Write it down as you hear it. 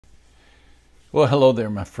Well, hello there,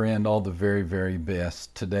 my friend. All the very, very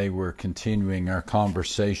best. Today we're continuing our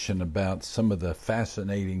conversation about some of the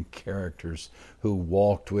fascinating characters who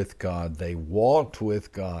walked with God. They walked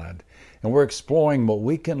with God. And we're exploring what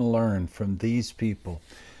we can learn from these people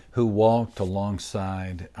who walked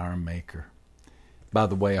alongside our Maker. By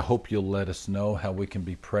the way, I hope you'll let us know how we can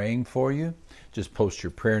be praying for you. Just post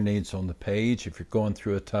your prayer needs on the page. If you're going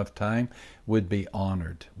through a tough time, we'd be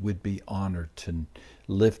honored. We'd be honored to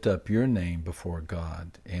lift up your name before God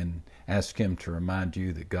and ask Him to remind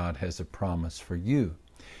you that God has a promise for you.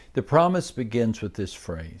 The promise begins with this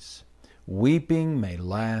phrase, weeping may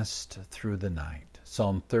last through the night.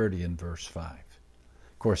 Psalm 30 and verse 5.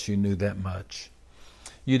 Of course, you knew that much.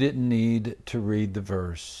 You didn't need to read the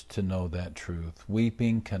verse to know that truth.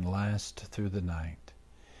 Weeping can last through the night.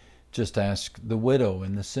 Just ask the widow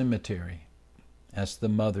in the cemetery. Ask the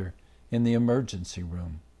mother in the emergency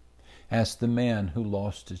room. Ask the man who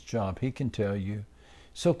lost his job. He can tell you.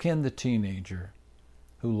 So can the teenager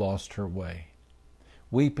who lost her way.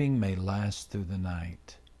 Weeping may last through the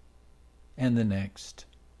night. And the next.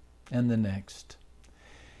 And the next.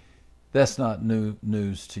 That's not new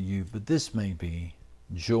news to you, but this may be.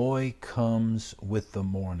 Joy comes with the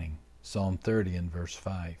morning. Psalm 30 and verse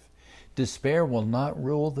 5. Despair will not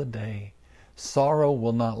rule the day. Sorrow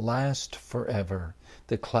will not last forever.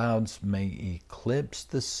 The clouds may eclipse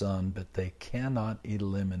the sun, but they cannot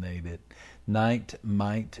eliminate it. Night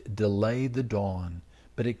might delay the dawn,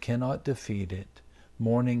 but it cannot defeat it.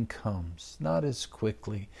 Morning comes, not as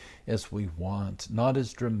quickly as we want, not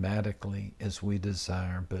as dramatically as we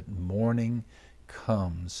desire, but morning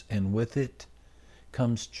comes, and with it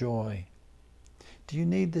comes joy. Do you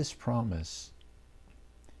need this promise?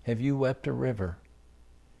 Have you wept a river?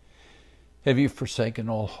 Have you forsaken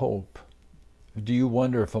all hope? Do you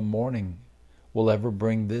wonder if a morning will ever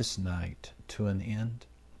bring this night to an end?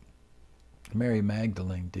 Mary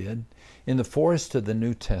Magdalene did. In the forest of the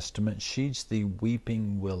New Testament, she's the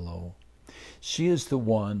weeping willow. She is the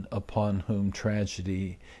one upon whom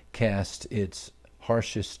tragedy cast its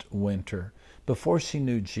harshest winter. Before she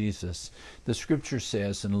knew Jesus, the scripture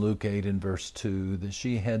says in Luke 8 and verse 2 that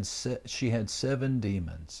she had 7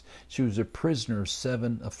 demons. She was a prisoner of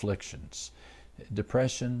 7 afflictions.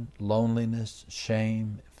 Depression, loneliness,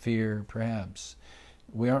 shame, fear, perhaps.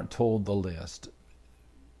 We aren't told the list.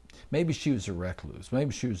 Maybe she was a recluse.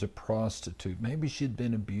 Maybe she was a prostitute. Maybe she'd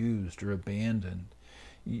been abused or abandoned.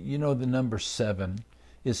 You know, the number 7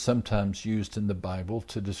 is sometimes used in the Bible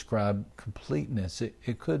to describe completeness.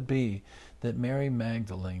 It could be that Mary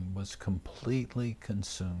Magdalene was completely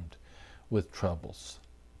consumed with troubles.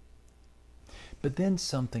 But then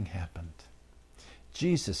something happened.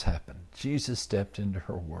 Jesus happened. Jesus stepped into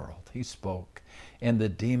her world. He spoke, and the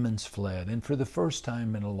demons fled. And for the first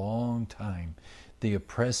time in a long time, the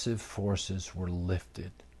oppressive forces were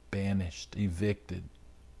lifted, banished, evicted.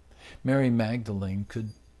 Mary Magdalene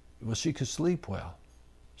could sleep well.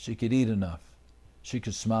 She could eat enough. She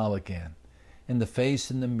could smile again. And the face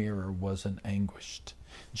in the mirror wasn't anguished.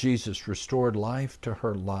 Jesus restored life to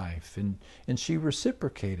her life, and she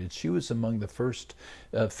reciprocated. She was among the first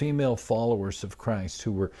female followers of Christ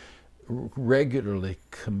who were regularly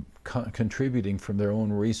contributing from their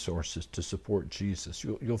own resources to support Jesus.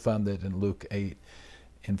 You'll find that in Luke 8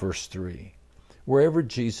 in verse 3. Wherever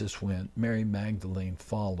Jesus went, Mary Magdalene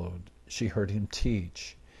followed. She heard him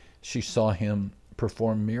teach. She saw him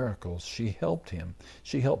perform miracles. She helped him.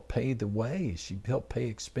 She helped pay the way. She helped pay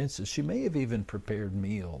expenses. She may have even prepared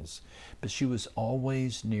meals, but she was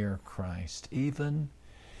always near Christ, even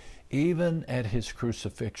at his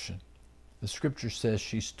crucifixion. The scripture says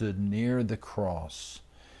she stood near the cross.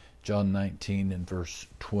 John 19 and verse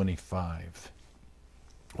 25.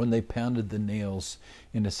 When they pounded the nails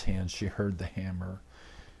in his hands, she heard the hammer.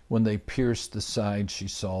 When they pierced the side, she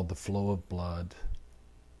saw the flow of blood.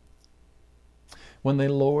 When they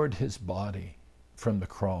lowered his body from the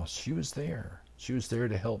cross, she was there. She was there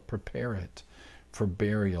to help prepare it for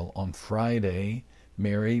burial. On Friday,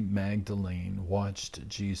 Mary Magdalene watched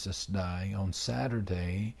Jesus die. On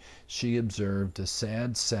Saturday, she observed a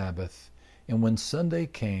sad Sabbath. And when Sunday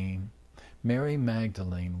came, Mary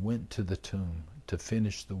Magdalene went to the tomb to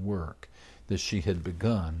finish the work that she had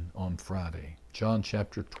begun on Friday. John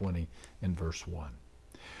chapter 20 and verse 1.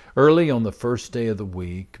 Early on the first day of the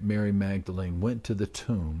week, Mary Magdalene went to the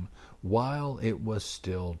tomb while it was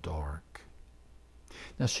still dark.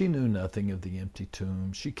 Now she knew nothing of the empty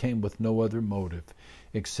tomb. She came with no other motive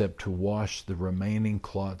except to wash the remaining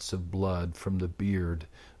clots of blood from the beard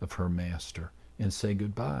of her master and say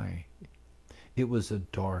goodbye. It was a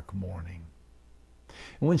dark morning.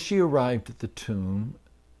 And when she arrived at the tomb,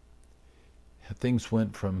 things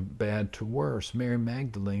went from bad to worse. Mary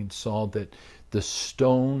Magdalene saw that the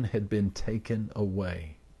stone had been taken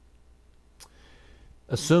away.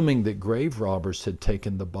 Assuming that grave robbers had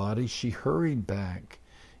taken the body, she hurried back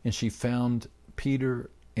and she found Peter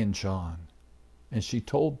and John. And she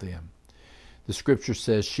told them. The scripture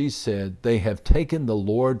says, she said, "They have taken the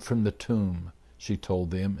Lord from the tomb," she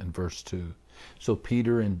told them in verse 2. So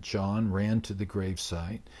Peter and John ran to the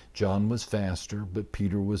gravesite. John was faster, but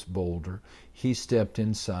Peter was bolder. He stepped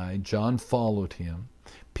inside. John followed him.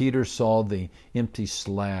 Peter saw the empty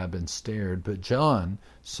slab and stared, but John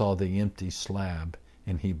saw the empty slab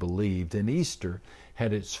and he believed. And Easter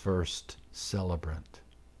had its first celebrant.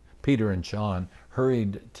 Peter and John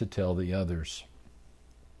hurried to tell the others.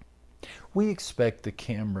 We expect the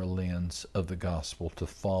camera lens of the gospel to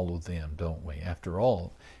follow them, don't we? After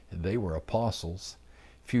all, they were apostles,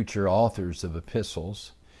 future authors of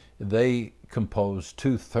epistles. They composed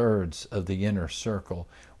 2/3 of the inner circle.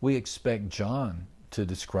 We expect John to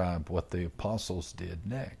describe what the apostles did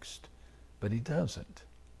next, but he doesn't.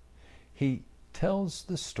 He tells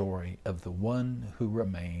the story of the one who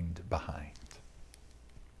remained behind.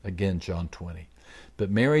 Again, John 20. But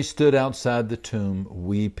Mary stood outside the tomb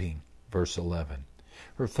weeping. Verse 11.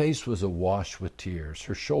 Her face was awash with tears.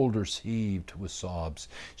 Her shoulders heaved with sobs.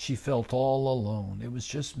 She felt all alone. It was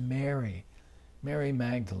just Mary, Mary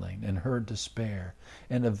Magdalene, and her despair,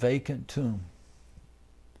 and a vacant tomb.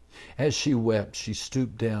 As she wept, she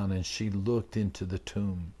stooped down and she looked into the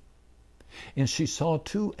tomb. And she saw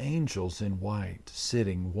 2 angels in white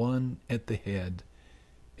sitting, one at the head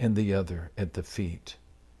and the other at the feet,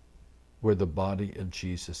 where the body of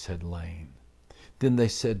Jesus had lain. Then they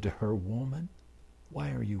said to her, "Woman,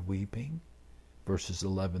 why are you weeping?" Verses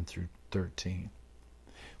 11 through 13.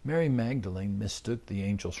 Mary Magdalene mistook the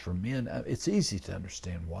angels for men. It's easy to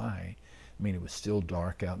understand why. I mean, it was still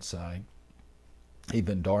dark outside,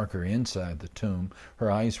 even darker inside the tomb.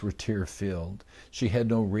 Her eyes were tear-filled. She had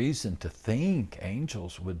no reason to think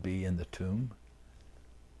angels would be in the tomb.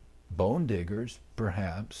 Bone diggers,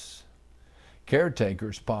 perhaps.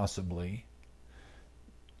 Caretakers, possibly.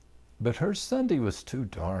 But her Sunday was too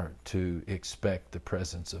dark to expect the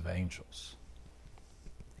presence of angels.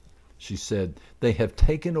 She said, "They have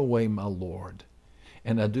taken away my Lord,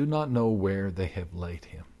 and I do not know where they have laid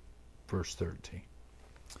him." Verse 13.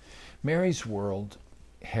 Mary's world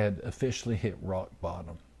had officially hit rock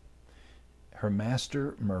bottom. Her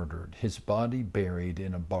master murdered, his body buried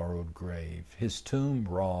in a borrowed grave, his tomb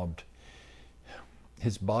robbed,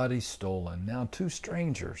 his body stolen. Now 2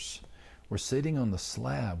 strangers were sitting on the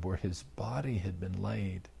slab where his body had been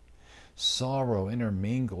laid. Sorrow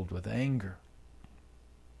intermingled with anger.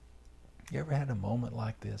 You ever had a moment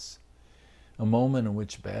like this? A moment in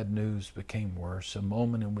which bad news became worse. A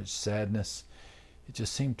moment in which sadness, it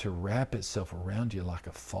just seemed to wrap itself around you like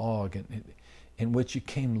a fog, and in which you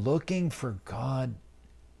came looking for God,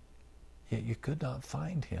 yet you could not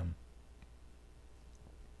find him.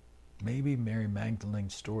 Maybe Mary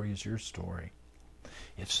Magdalene's story is your story.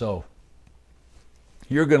 If so,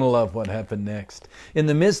 you're going to love what happened next. In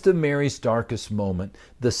the midst of Mary's darkest moment,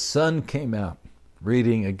 the sun came out.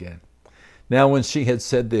 Reading again. Now when she had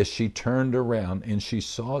said this, she turned around and she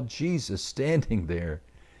saw Jesus standing there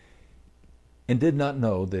and did not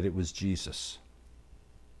know that it was Jesus.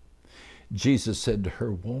 Jesus said to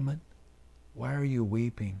her, "Woman, why are you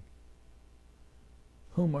weeping?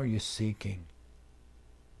 Whom are you seeking?"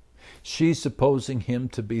 She, supposing him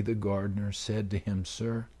to be the gardener, said to him,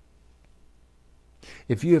 "Sir,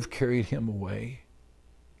 if you have carried him away,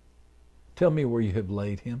 tell me where you have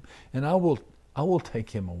laid him, and I will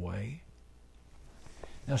take him away."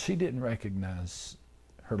 Now she didn't recognize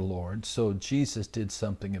her Lord, so Jesus did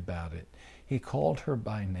something about it. He called her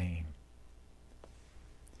by name.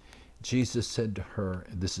 Jesus said to her,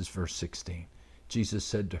 this is verse 16, Jesus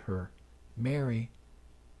said to her, "Mary."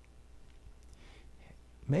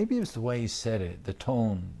 Maybe it was the way he said it, the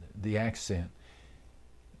tone, the accent.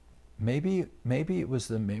 Maybe it was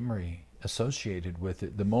the memory associated with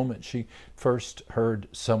it, the moment she first heard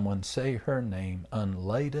someone say her name,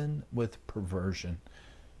 unladen with perversion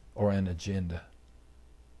or an agenda.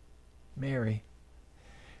 Mary.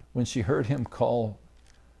 When she heard him call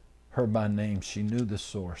her by name, she knew the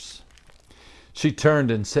source. She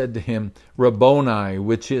turned and said to him, "Rabboni,"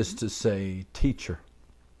 which is to say, teacher.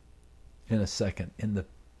 In a second, in the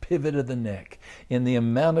pivot of the neck, in the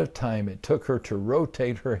amount of time it took her to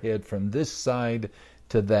rotate her head from this side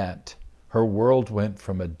to that, her world went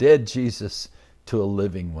from a dead Jesus to a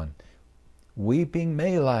living one. Weeping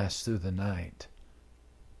may last through the night,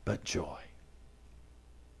 but joy.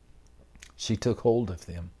 She took hold of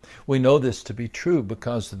them. We know this to be true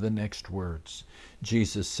because of the next words.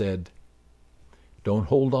 Jesus said, "Don't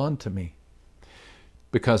hold on to me,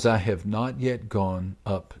 because I have not yet gone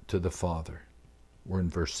up to the Father." We're in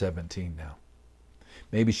verse 17 now.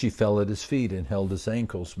 Maybe she fell at his feet and held his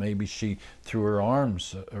ankles. Maybe she threw her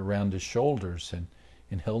arms around his shoulders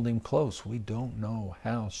and held him close. We don't know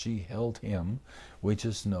how she held him. We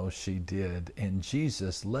just know she did. And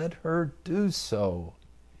Jesus let her do so.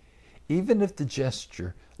 Even if the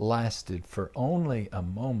gesture lasted for only a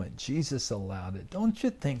moment, Jesus allowed it. Don't you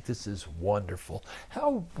think this is wonderful?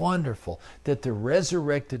 How wonderful that the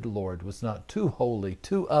resurrected Lord was not too holy,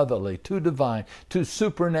 too otherly, too divine, too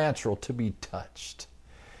supernatural to be touched.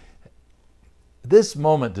 This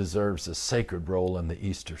moment deserves a sacred role in the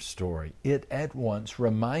Easter story. It at once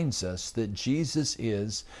reminds us that Jesus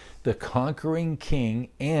is the conquering King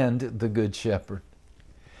and the Good Shepherd.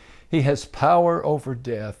 He has power over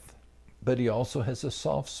death, but he also has a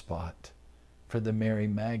soft spot for the Mary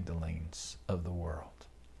Magdalenes of the world.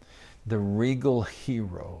 The regal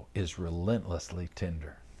hero is relentlessly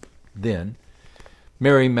tender. Then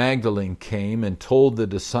Mary Magdalene came and told the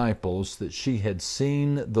disciples that she had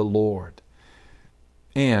seen the Lord,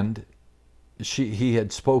 and he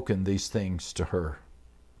had spoken these things to her.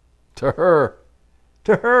 To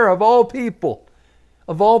her, of all people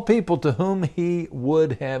to whom he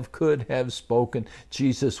could have spoken,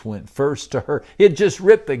 Jesus went first to her. He had just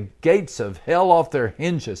ripped the gates of hell off their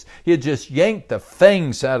hinges. He had just yanked the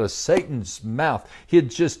fangs out of Satan's mouth. He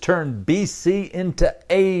had just turned BC into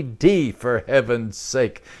AD, for heaven's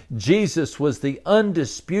sake. Jesus was the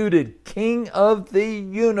undisputed King of the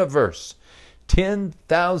universe.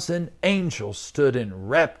 10,000 angels stood in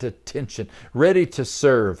rapt attention, ready to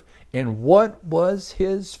serve. And what was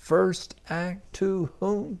his first act? To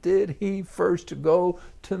whom did he first go?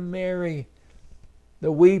 To Mary,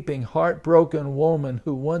 the weeping, heartbroken woman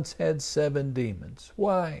who once had 7 demons.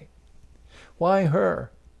 Why? Why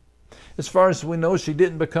her? As far as we know, she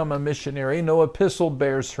didn't become a missionary. No epistle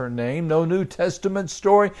bears her name. No New Testament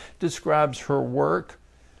story describes her work.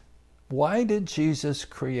 Why did Jesus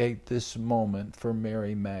create this moment for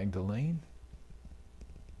Mary Magdalene?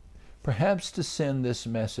 Perhaps to send this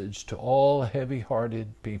message to all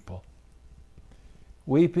heavy-hearted people.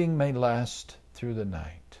 Weeping may last through the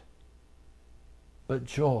night, but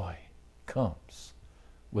joy comes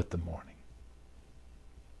with the morning.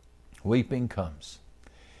 Weeping comes.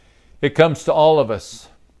 It comes to all of us.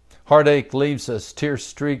 Heartache leaves us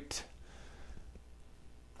tear-streaked,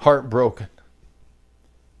 heartbroken.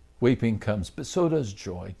 Weeping comes, but so does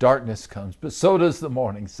joy. Darkness comes, but so does the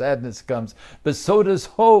morning. Sadness comes, but so does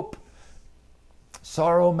hope.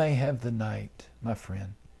 Sorrow may have the night, my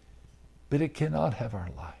friend, but it cannot have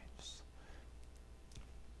our lives.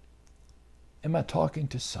 Am I talking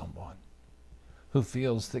to someone who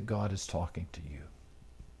feels that God is talking to you?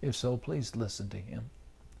 If so, please listen to him.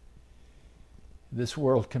 This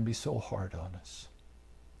world can be so hard on us,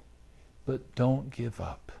 but don't give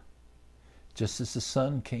up. Just as the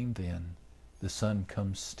sun came then, the sun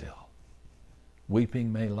comes still.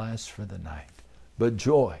 Weeping may last for the night, but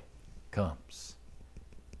joy comes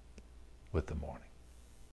with the morning.